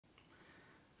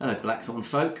Hello Blackthorn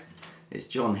folk, it's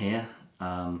John here.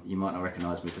 You might not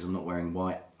recognise me because I'm not wearing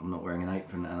white, I'm not wearing an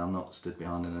apron and I'm not stood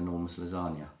behind an enormous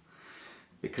lasagna.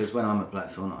 Because when I'm at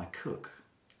Blackthorn I cook,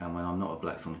 and when I'm not at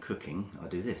Blackthorn cooking I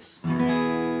do this.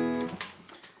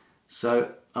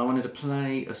 So I wanted to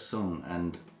play a song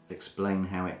and explain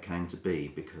how it came to be,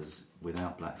 because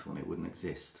without Blackthorn it wouldn't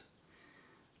exist.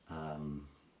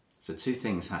 So two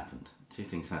things happened in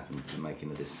the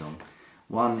making of this song.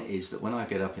 One is that when I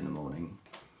get up in the morning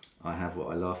I have what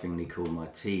I laughingly call my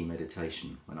tea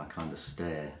meditation, when I kind of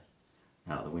stare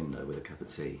out the window with a cup of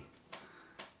tea,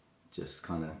 just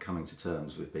kind of coming to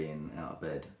terms with being out of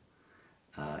bed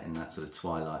in that sort of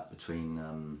twilight between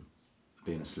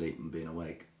being asleep and being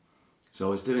awake. So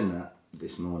I was doing that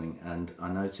this morning and I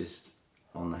noticed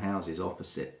on the houses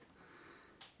opposite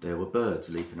there were birds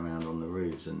leaping around on the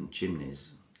roofs and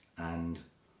chimneys, and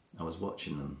I was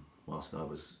watching them whilst I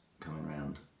was coming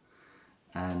round,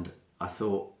 and I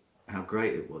thought how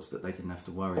great it was that they didn't have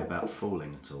to worry about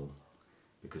falling at all,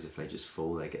 because if they just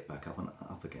fall they get back up and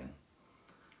up again.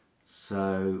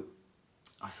 So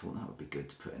I thought that would be good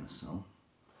to put in a song.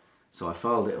 So I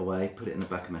filed it away, put it in the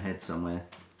back of my head somewhere,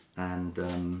 and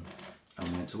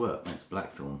went to work, went to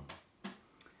Blackthorn.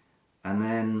 And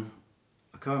then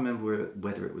I can't remember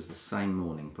whether it was the same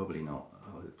morning, probably not,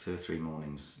 2 or 3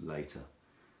 mornings later,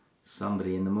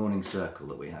 somebody in the morning circle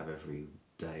that we have every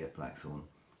day at Blackthorn,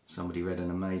 somebody read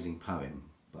an amazing poem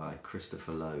by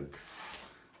Logue,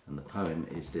 and the poem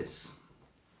is this: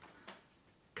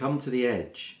 "Come to the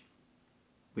edge,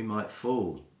 we might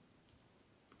fall.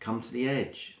 Come to the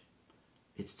edge,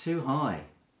 it's too high.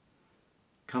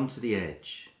 Come to the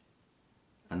edge."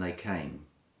 And they came,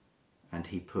 and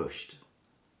he pushed,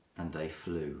 and they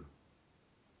flew.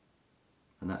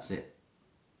 And that's it.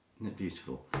 Isn't it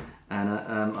beautiful? And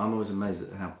I'm always amazed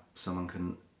at how someone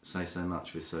can say so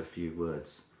much with so few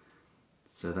words.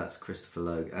 So that's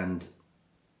Logue, and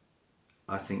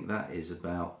I think that is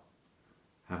about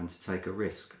having to take a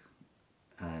risk,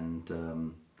 and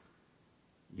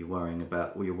you're worried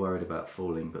about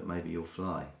falling, but maybe you'll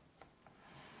fly.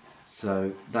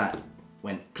 So that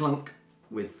went clunk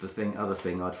with the other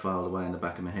thing I'd filed away in the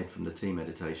back of my head from the tea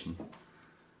meditation,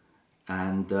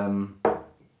 and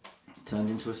turned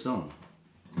into a song.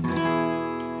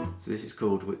 So this is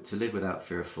called "To Live Without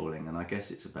Fear of Falling," and I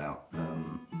guess it's about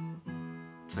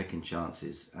taking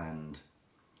chances, and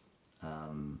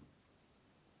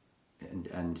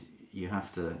you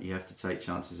have to take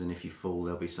chances, and if you fall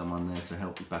there'll be someone there to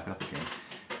help you back up again,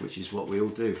 which is what we all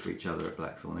do for each other at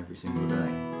Blackthorn every single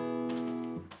day.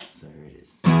 So here it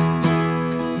is.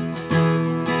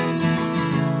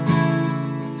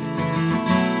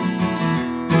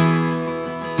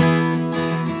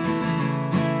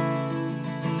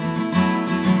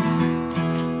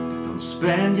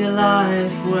 "Spend your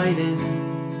life waiting,"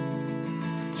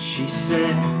 she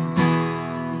said,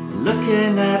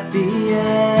 "looking at the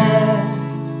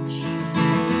edge.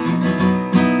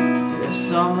 If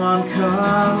someone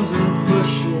comes and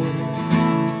pushes,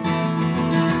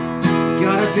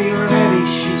 gotta be ready,"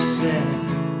 she said.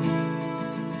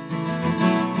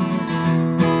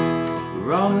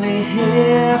 "We're only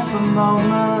here for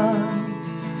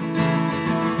moments,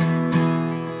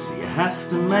 so you have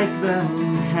to make them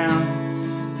count.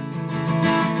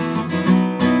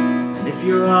 If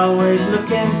you're always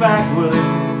looking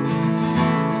backwards,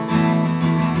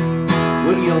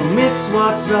 well, you'll miss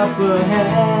what's up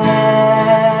ahead.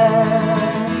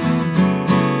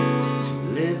 To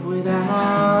live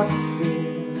without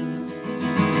fear,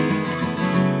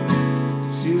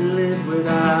 to live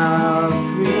without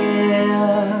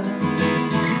fear,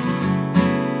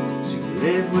 to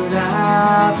live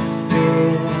without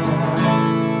fear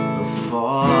of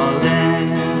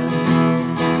falling."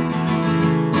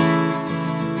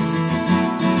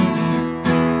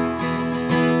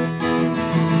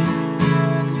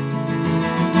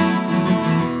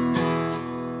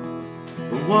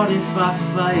 What if I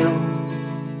fail,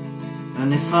 and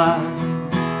if I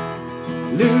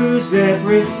lose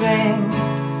everything?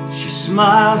 She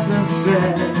smiles and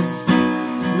says,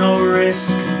 "No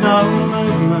risk, no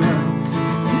movement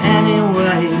in any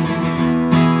way.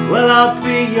 Well, I'll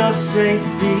be your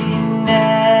safety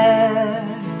net.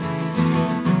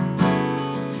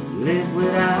 To live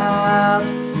without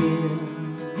fear,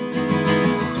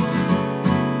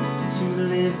 to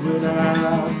live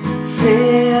without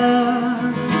fear,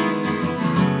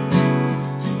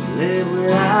 live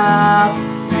without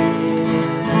fear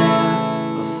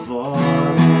of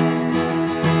falling."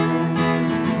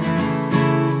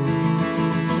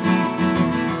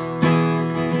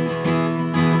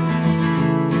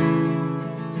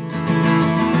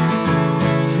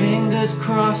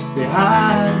 just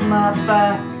behind my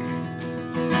back,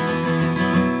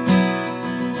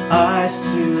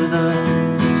 eyes to the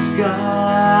sky.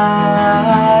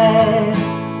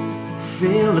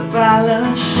 Feel the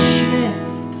balance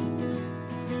shift.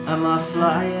 Am I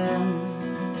flying?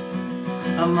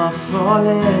 Am I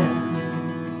falling?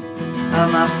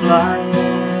 Am I flying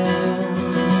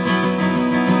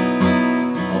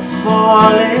or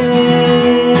falling?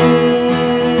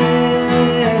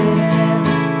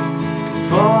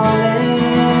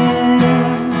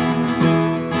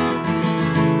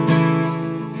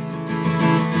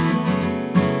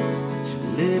 To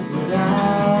live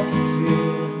without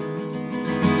fear,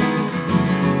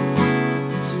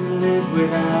 to live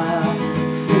without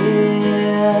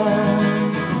fear,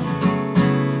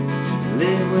 to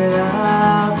live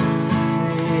without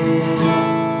fear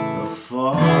of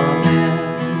falling,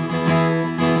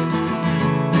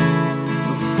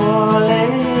 of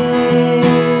falling,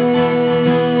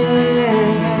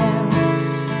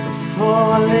 of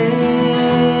falling.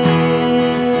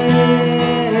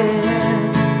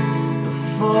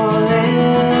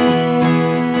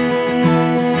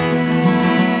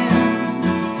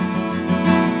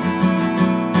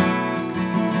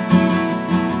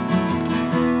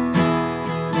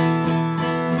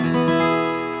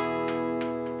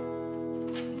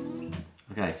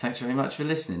 Okay, thanks very much for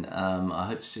listening. I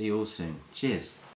hope to see you all soon. Cheers.